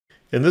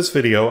In this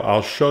video,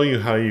 I'll show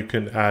you how you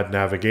can add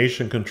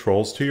navigation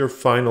controls to your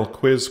final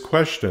quiz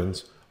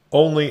questions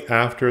only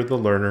after the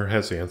learner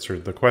has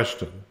answered the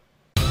question.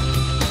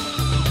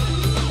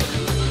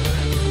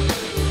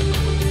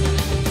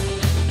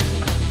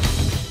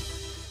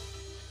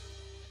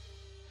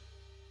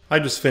 I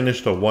just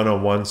finished a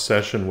one-on-one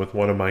session with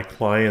one of my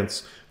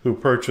clients who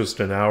purchased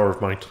an hour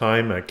of my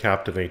time at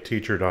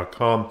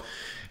CaptivateTeacher.com,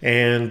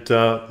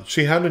 and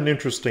she had an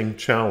interesting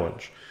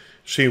challenge.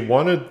 She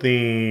wanted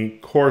the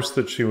course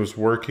that she was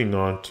working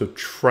on to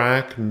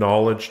track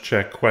knowledge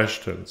check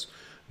questions.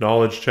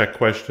 Knowledge check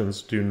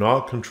questions do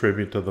not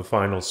contribute to the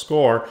final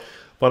score,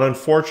 but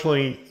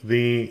unfortunately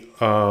the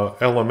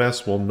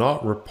LMS will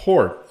not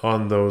report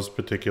on those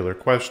particular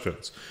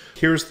questions.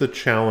 Here's the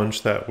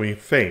challenge that we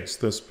face.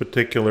 This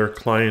particular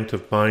client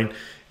of mine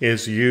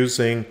is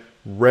using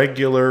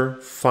regular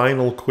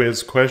final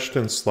quiz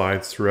question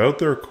slides throughout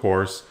their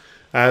course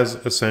as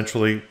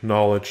essentially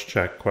knowledge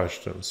check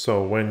questions.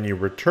 So when you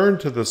return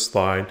to the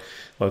slide,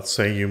 let's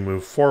say you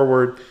move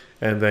forward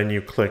and then you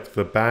click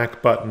the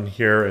back button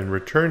here and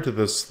return to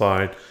this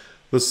slide,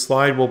 the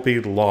slide will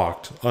be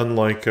locked,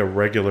 unlike a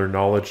regular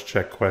knowledge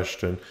check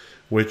question,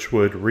 which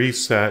would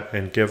reset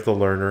and give the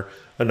learner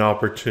an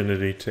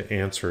opportunity to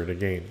answer it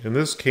again. In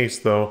this case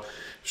though,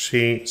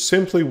 she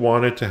simply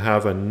wanted to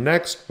have a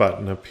next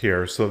button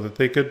appear so that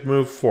they could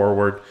move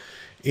forward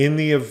in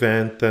the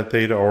event that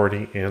they'd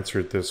already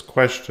answered this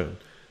question.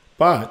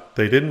 But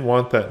they didn't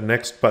want that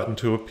next button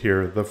to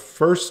appear the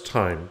first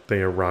time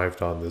they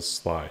arrived on this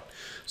slide.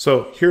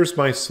 So here's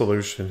my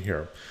solution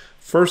here.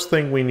 First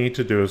thing we need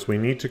to do is we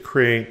need to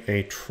create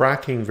a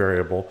tracking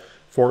variable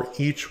for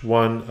each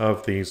one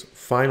of these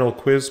final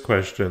quiz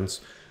questions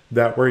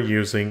that we're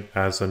using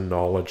as a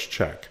knowledge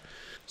check.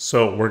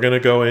 So we're going to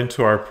go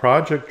into our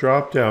project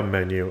drop-down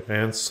menu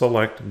and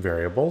select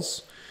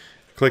variables,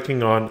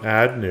 clicking on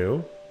Add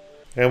New.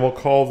 And we'll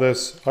call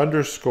this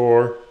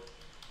underscore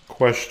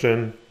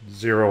question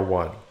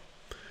 01.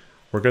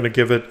 We're going to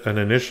give it an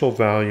initial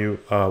value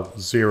of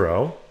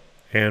 0,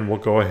 and we'll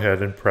go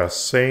ahead and press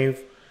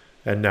save,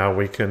 and now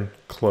we can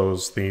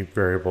close the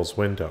variables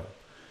window.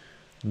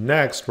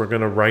 Next, we're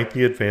going to write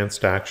the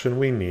advanced action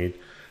we need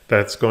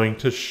that's going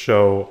to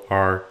show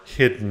our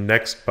hidden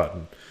next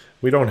button.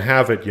 We don't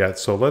have it yet,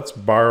 so let's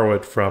borrow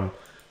it from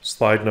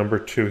slide number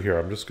 2 here.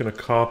 I'm just going to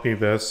copy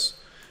this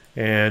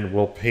and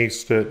we'll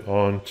paste it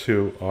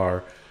onto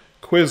our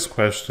quiz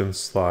question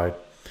slide.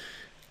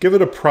 Give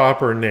it a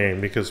proper name,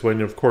 because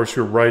when of course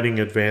you're writing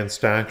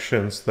advanced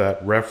actions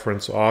that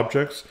reference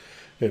objects,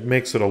 it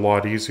makes it a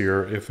lot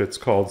easier if it's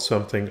called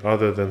something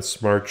other than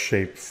Smart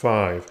Shape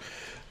 5.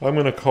 I'm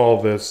going to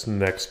call this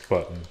next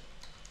button,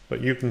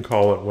 but you can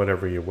call it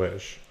whatever you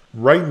wish.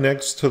 Right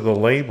next to the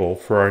label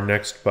for our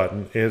next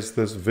button is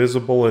this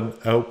visible and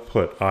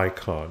output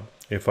icon.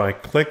 If I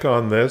click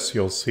on this,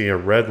 you'll see a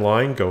red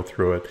line go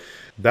through it.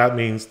 That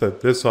means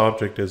that this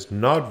object is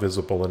not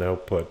visible in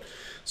output,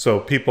 so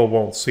people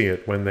won't see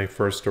it when they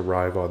first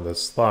arrive on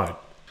this slide.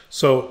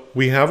 So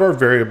we have our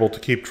variable to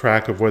keep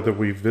track of whether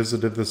we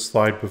visited this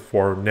slide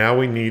before. Now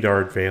we need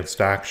our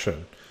advanced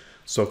action.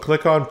 So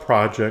click on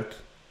Project,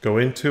 go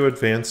into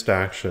Advanced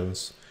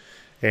Actions,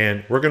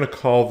 and we're going to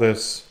call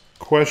this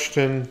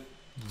Question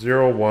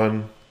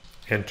 01,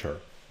 Enter.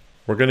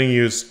 We're going to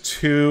use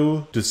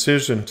 2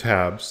 decision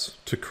tabs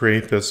to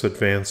create this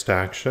advanced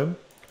action.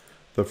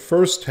 The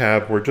first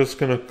tab we're just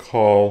going to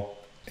call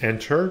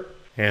Enter,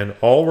 and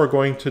all we're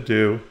going to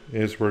do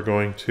is we're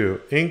going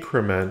to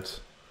increment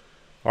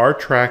our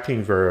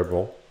tracking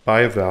variable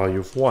by a value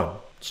of 1.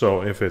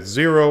 So if it's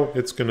 0,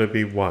 it's going to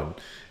be 1.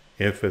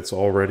 If it's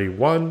already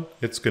 1,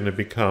 it's going to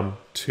become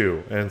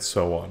 2, and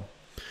so on.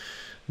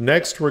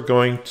 Next, we're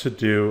going to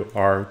do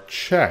our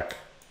check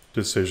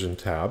decision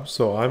tab.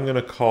 So I'm going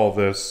to call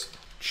this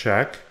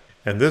check,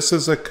 and this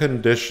is a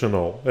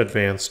conditional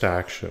advanced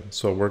action.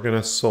 So we're going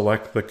to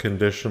select the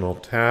conditional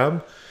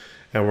tab,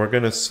 and we're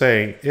going to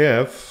say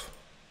if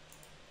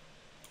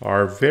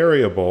our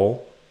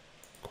variable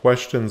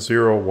question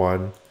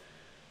 01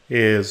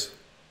 is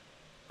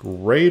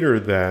greater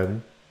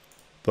than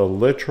the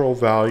literal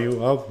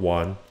value of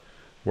 1,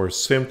 we're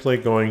simply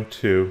going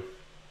to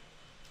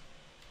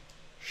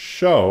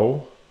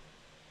show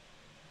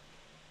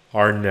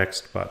our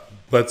next button.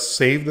 Let's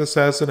save this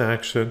as an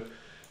action,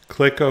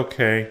 click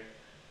OK,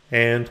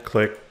 and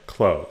click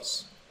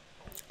Close.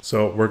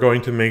 So we're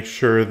going to make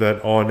sure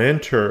that on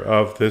enter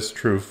of this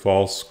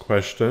true-false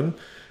question,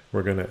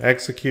 we're going to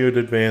execute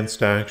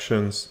advanced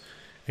actions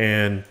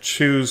and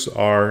choose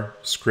our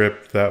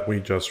script that we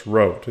just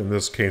wrote. In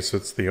this case,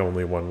 it's the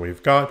only one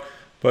we've got,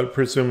 but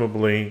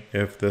presumably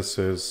if this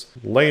is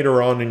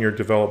later on in your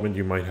development,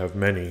 you might have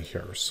many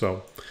here.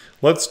 So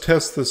let's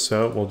test this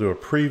out. We'll do a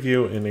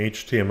preview in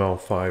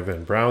HTML5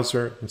 in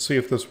browser and see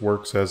if this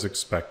works as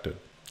expected.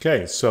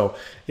 Okay, so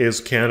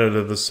is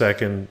Canada the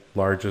second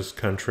largest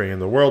country in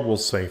the world? We'll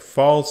say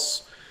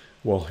false.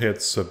 We'll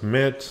hit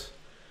submit,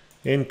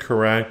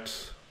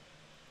 incorrect,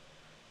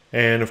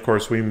 and of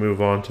course we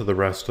move on to the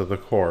rest of the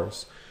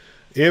course.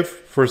 If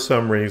for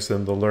some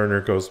reason the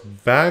learner goes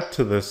back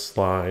to this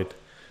slide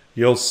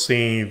you'll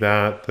see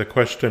that the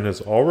question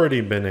has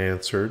already been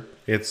answered.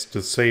 It's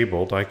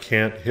disabled. I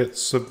can't hit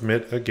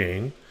submit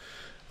again.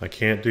 I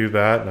can't do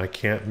that, and I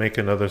can't make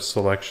another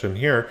selection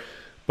here.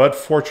 But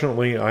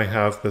fortunately, I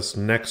have this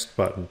next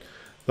button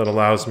that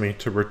allows me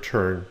to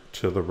return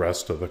to the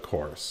rest of the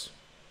course.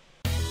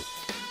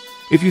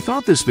 If you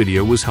thought this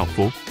video was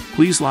helpful,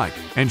 please like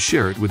and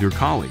share it with your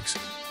colleagues.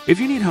 If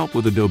you need help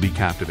with Adobe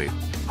Captivate,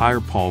 hire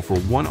Paul for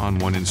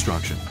one-on-one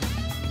instruction.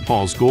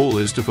 Paul's goal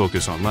is to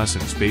focus on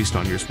lessons based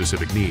on your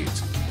specific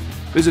needs.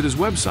 Visit his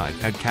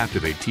website at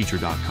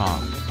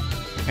captivateteacher.com.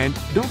 And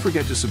don't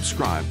forget to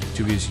subscribe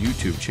to his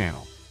YouTube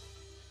channel.